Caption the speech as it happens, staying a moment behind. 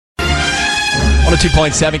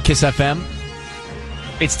102.7 Kiss FM.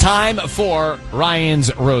 It's time for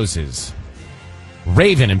Ryan's Roses.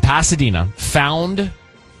 Raven in Pasadena found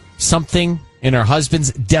something in her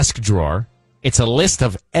husband's desk drawer. It's a list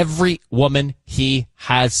of every woman he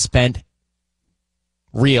has spent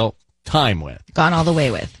real time with. Gone all the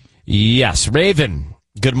way with. Yes. Raven,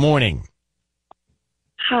 good morning.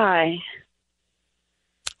 Hi.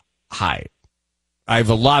 Hi. I have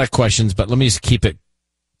a lot of questions, but let me just keep it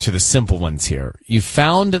to the simple ones here. You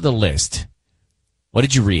found the list. What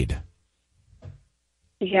did you read?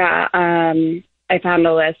 Yeah, I found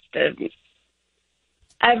a list of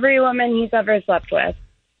every woman he's ever slept with.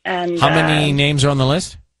 And how many names are on the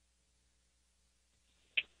list?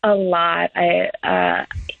 A lot.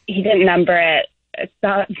 He didn't number it. It's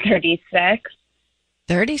about 36.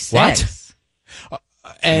 36? What?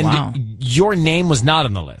 And wow. Your name was not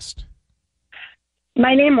on the list?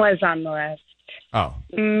 My name was on the list. Oh.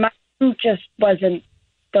 Mine just wasn't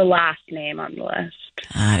the last name on the list.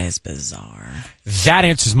 That is bizarre. That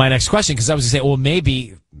answers my next question, because I was going to say, well,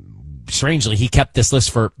 maybe, strangely, he kept this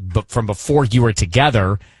list from before you were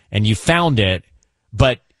together and you found it.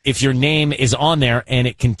 But if your name is on there and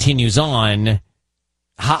it continues on,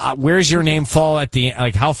 where's your name fall at the,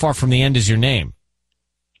 like, how far from the end is your name?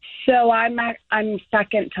 So I'm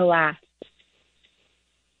second to last.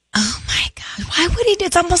 Oh my God! Why would he?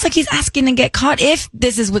 It's almost like he's asking to get caught. If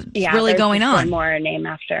this is what's really going on. One more name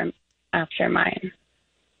after mine.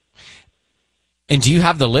 And do you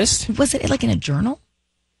have the list? Was it like in a journal?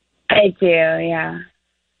 I do. Yeah.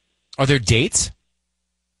 Are there dates?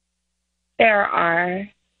 There are.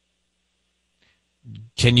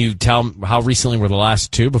 Can you tell how recently were the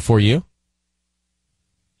last two before you?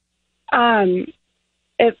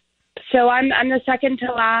 So I'm the second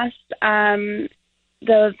to last.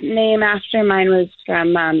 The name after mine was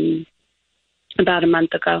from about a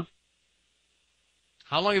month ago.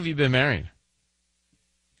 How long have you been married?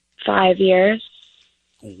 5 years.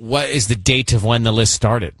 What is the date of when the list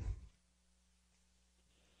started?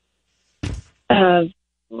 When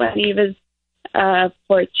he was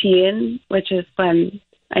 14, which is when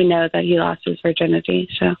I know that he lost his virginity.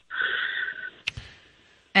 So.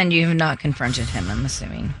 And you have not confronted him, I'm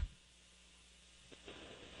assuming.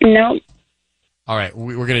 Nope. All right,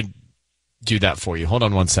 we're going to do that for you. Hold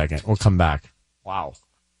on one second. We'll come back. Wow.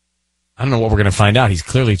 I don't know what we're going to find out. He's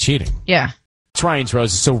clearly cheating. Yeah. It's Ryan's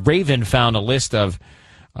Roses. So Raven found a list of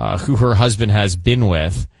who her husband has been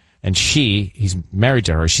with, and he's married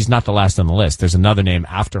to her. She's not the last on the list. There's another name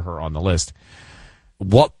after her on the list.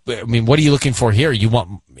 What are you looking for here?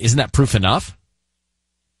 Isn't that proof enough?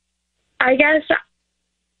 I guess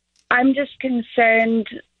I'm just concerned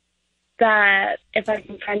that if I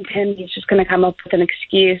confront him, he's just going to come up with an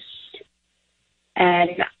excuse.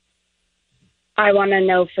 And I want to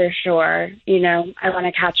know for sure, I want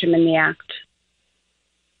to catch him in the act.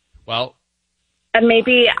 Well, and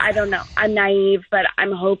maybe, I don't know, I'm naive, but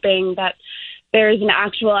I'm hoping that there is an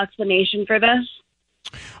actual explanation for this.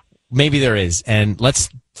 Maybe there is, and let's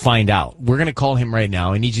find out. We're going to call him right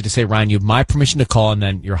now. I need you to say, Ryan, you have my permission to call, and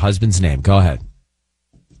then your husband's name. Go ahead.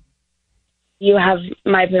 You have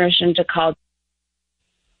my permission to call.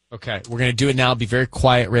 Okay, we're going to do it now. Be very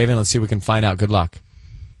quiet, Raven. Let's see what we can find out. Good luck.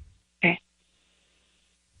 Okay.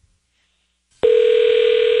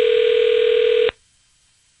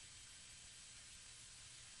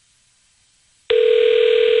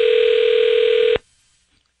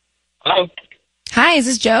 Hello. Hi, is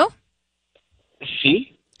this Joe?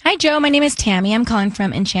 She? Hi, Joe. My name is Tammy. I'm calling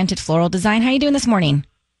from Enchanted Floral Design. How are you doing this morning?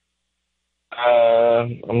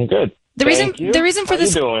 I'm good. The reason for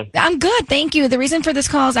this, how you doing? I'm good, thank you. The reason for this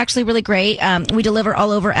call is actually really great. We deliver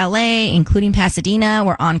all over LA, including Pasadena.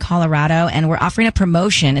 We're on Colorado, and we're offering a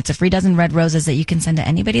promotion. It's a free dozen red roses that you can send to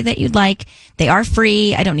anybody that you'd like. They are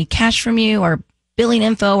free. I don't need cash from you or billing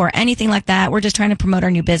info or anything like that. We're just trying to promote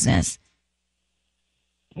our new business.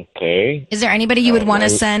 Okay. Is there anybody you would want to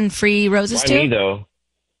send free roses to? Why me, though?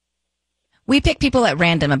 We pick people at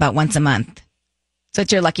random about once a month, so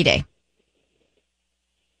it's your lucky day.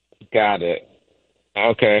 Got it.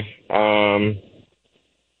 Okay.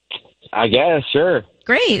 I guess, sure.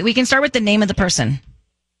 Great. We can start with the name of the person.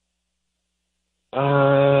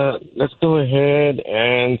 Let's go ahead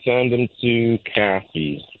and send them to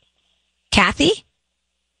Kathy. Kathy?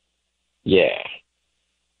 Yeah.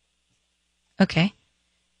 Okay.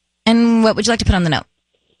 And what would you like to put on the note?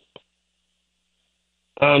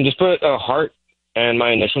 Just put a heart and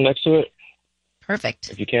my initial next to it. Perfect.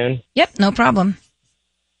 If you can. Yep, no problem.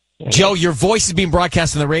 Joe, your voice is being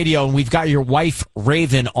broadcast on the radio, and we've got your wife,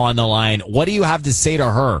 Raven, on the line. What do you have to say to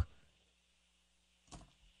her?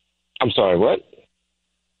 I'm sorry, what?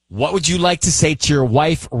 What would you like to say to your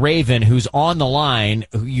wife, Raven, who's on the line,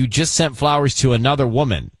 who you just sent flowers to another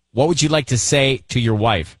woman? What would you like to say to your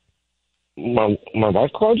wife? My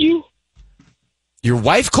wife called you? Your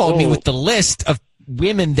wife called me with the list of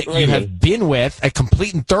women that you have been with, a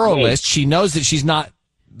complete and thorough list. She knows that she's not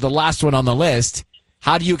the last one on the list.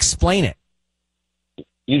 How do you explain it?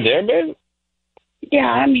 You there, babe? Yeah,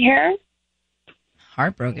 I'm here.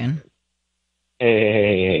 Heartbroken.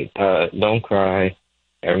 Hey, don't cry.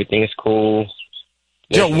 Everything is cool.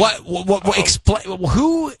 Joe, what explain?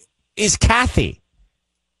 Who is Kathy?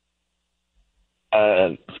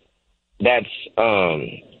 That's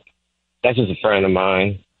just a friend of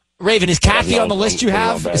mine. Raven, is Kathy on the list you from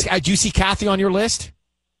have? my bed. Do you see Kathy on your list?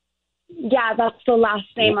 Yeah, that's the last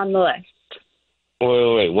name on the list.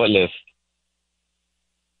 Wait, what list?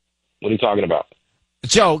 What are you talking about?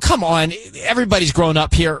 Joe, come on. Everybody's grown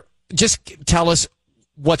up here. Just tell us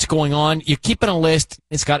what's going on. You're keeping a list.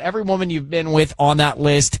 It's got every woman you've been with on that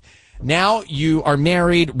list. Now you are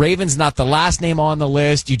married. Raven's not the last name on the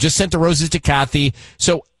list. You just sent the roses to Kathy.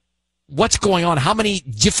 So what's going on? How many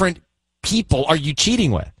different people are you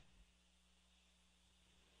cheating with?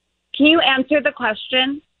 Can you answer the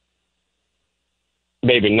question?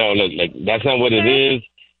 Baby, no, look, like, that's not what it is.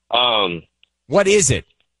 What is it,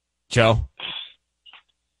 Joe?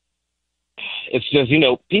 It's just,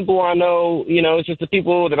 people I know, it's just the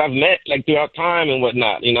people that I've met, like, throughout time and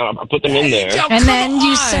whatnot. I put them in there. Joe, And then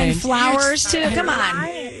you on. send flowers to. Come on.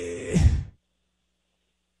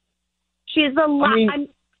 She's a lot.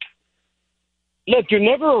 Look, you're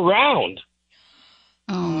never around.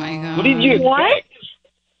 Oh, my God. What did you expect? What?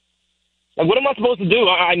 Like, what am I supposed to do?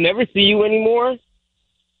 I never see you anymore?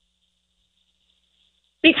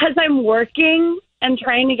 Because I'm working and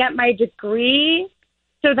trying to get my degree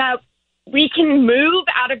so that we can move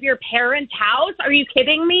out of your parents' house? Are you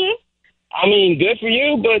kidding me? I mean, good for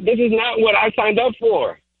you, but this is not what I signed up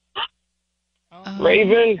for.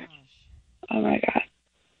 Raven. Oh, my God.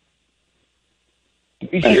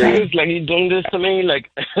 You serious? Like, you doing this to me? Like,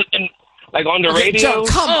 like on the radio? Joe,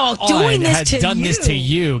 come on. doing this has to done you. this to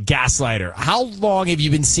you, gaslighter. How long have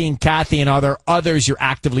you been seeing Kathy, and are there others you're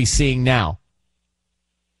actively seeing now?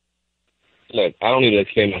 Look, I don't need to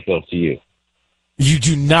explain myself to you. You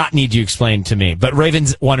do not need to explain to me, but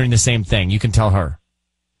Raven's wondering the same thing. You can tell her.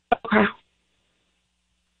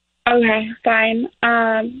 Okay, fine.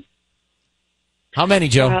 How many,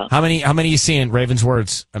 Joe? Well- How many are you seeing? Raven's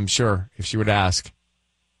words, I'm sure, if she were to ask.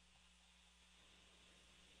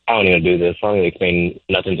 I don't need to do this. I don't need to explain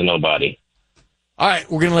nothing to nobody. All right,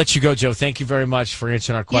 we're going to let you go, Joe. Thank you very much for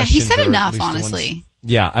answering our Yeah, question. he said enough, honestly.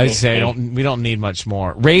 Yeah, I'd say we don't need much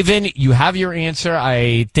more. Raven, you have your answer.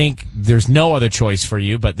 I think there's no other choice for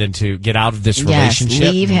you but then to get out of this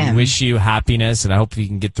relationship. Leave him. We wish you happiness, and I hope you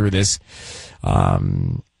can get through this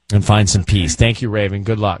and find some peace. Thank you, Raven.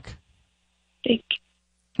 Good luck. Thank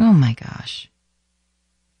you. Oh, my gosh.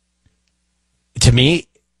 To me,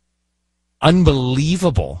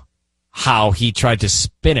 unbelievable how he tried to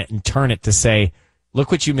spin it and turn it to say,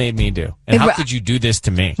 look what you made me do. And how could you do this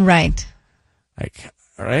to me? Right. Like,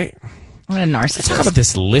 all right. What a Let's talk narcissist. about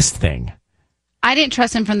this list thing. I didn't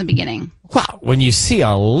trust him from the beginning. Wow. When you see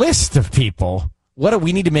a list of people, what do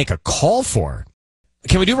we need to make a call for?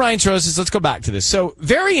 Can we do Ryan's Roses? Let's go back to this. So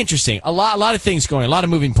very interesting. A lot of things going, a lot of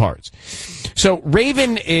moving parts. So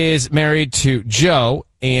Raven is married to Joe,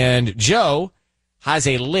 and Joe has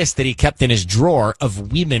a list that he kept in his drawer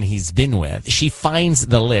of women he's been with. She finds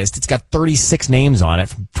the list. It's got 36 names on it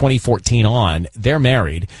from 2014 on. They're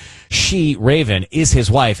married. She, Raven, is his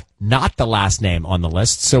wife, not the last name on the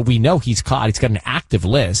list. So we know he's caught. He's got an active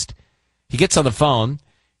list. He gets on the phone.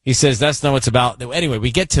 He says, that's not what it's about. Anyway,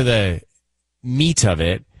 we get to the meat of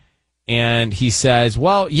it. And he says,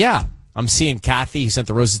 well, yeah, I'm seeing Kathy. He sent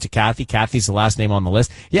the roses to Kathy. Kathy's the last name on the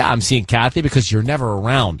list. Yeah, I'm seeing Kathy because you're never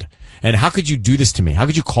around. And how could you do this to me? How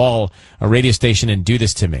could you call a radio station and do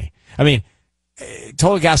this to me? I mean,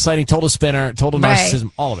 total gaslighting, total spinner, total narcissism,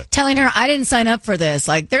 all of it. Telling her, I didn't sign up for this.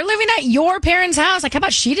 Like, they're living at your parents' house. Like, how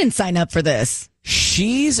about she didn't sign up for this?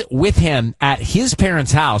 She's with him at his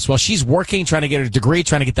parents' house while she's working, trying to get her degree,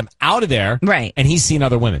 trying to get them out of there. Right. And he's seeing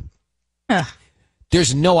other women. Ugh,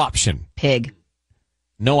 There's no option. pig.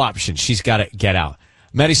 No option. She's got to get out.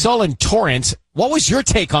 Marisol in Torrance, what was your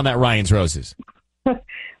take on that Ryan's Roses?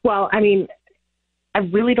 Well, I mean, I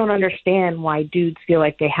really don't understand why dudes feel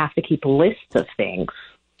like they have to keep lists of things.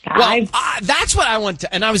 Well, that's what I want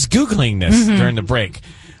to, and I was Googling this during the break.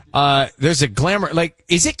 There's a glamour, like,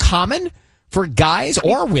 is it common for guys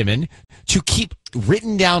or women to keep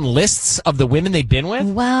written down lists of the women they've been with?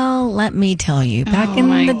 Well, let me tell you, back Oh in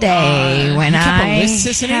my the day God. when You kept a I list,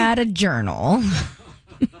 Sissany? had a journal,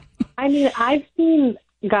 I mean, I've seen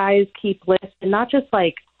guys keep lists, and not just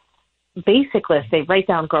like basic lists. They write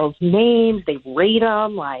down girls' names. They rate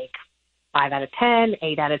them like 5 out of 10,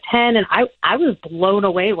 8 out of 10. And I was blown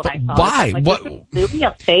away when I saw why? it. Like, What? this is really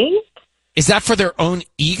a thing? Is that for their own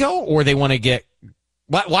ego, or they want to get?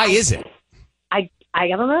 Why is it? I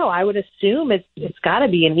don't know. I would assume it's got to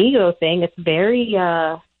be an ego thing. It's very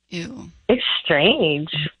Ew. it's strange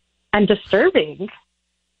and disturbing.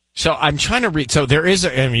 So I'm trying to read. So there is,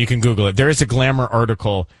 you can Google it. There is a Glamour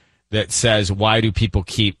article that says, why do people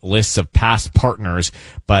keep lists of past partners?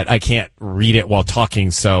 But I can't read it while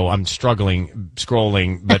talking, so I'm struggling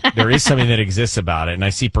scrolling. But there is something that exists about it. And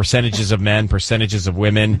I see percentages of men, percentages of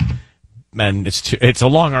women. And it's a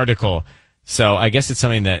long article. So I guess it's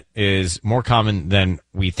something that is more common than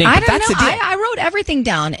we think. I But don't that's know. the deal. I wrote everything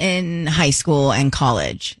down in high school and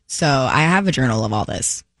college. So I have a journal of all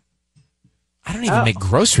this. I don't even make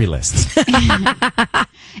grocery lists.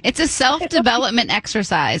 It's a self-development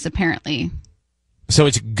exercise, apparently. So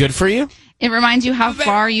it's good for you? It reminds you how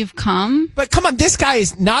far you've come. But come on, this guy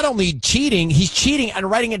is not only cheating, he's cheating and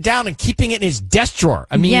writing it down and keeping it in his desk drawer.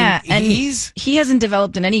 I mean, yeah, and he hasn't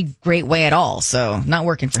developed in any great way at all. So not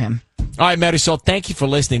working for him. All right, Marisol, thank you for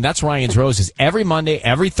listening. That's Ryan's Roses. Every Monday,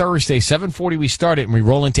 every Thursday, 7:40 we start it, and we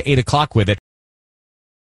roll into 8 o'clock with it.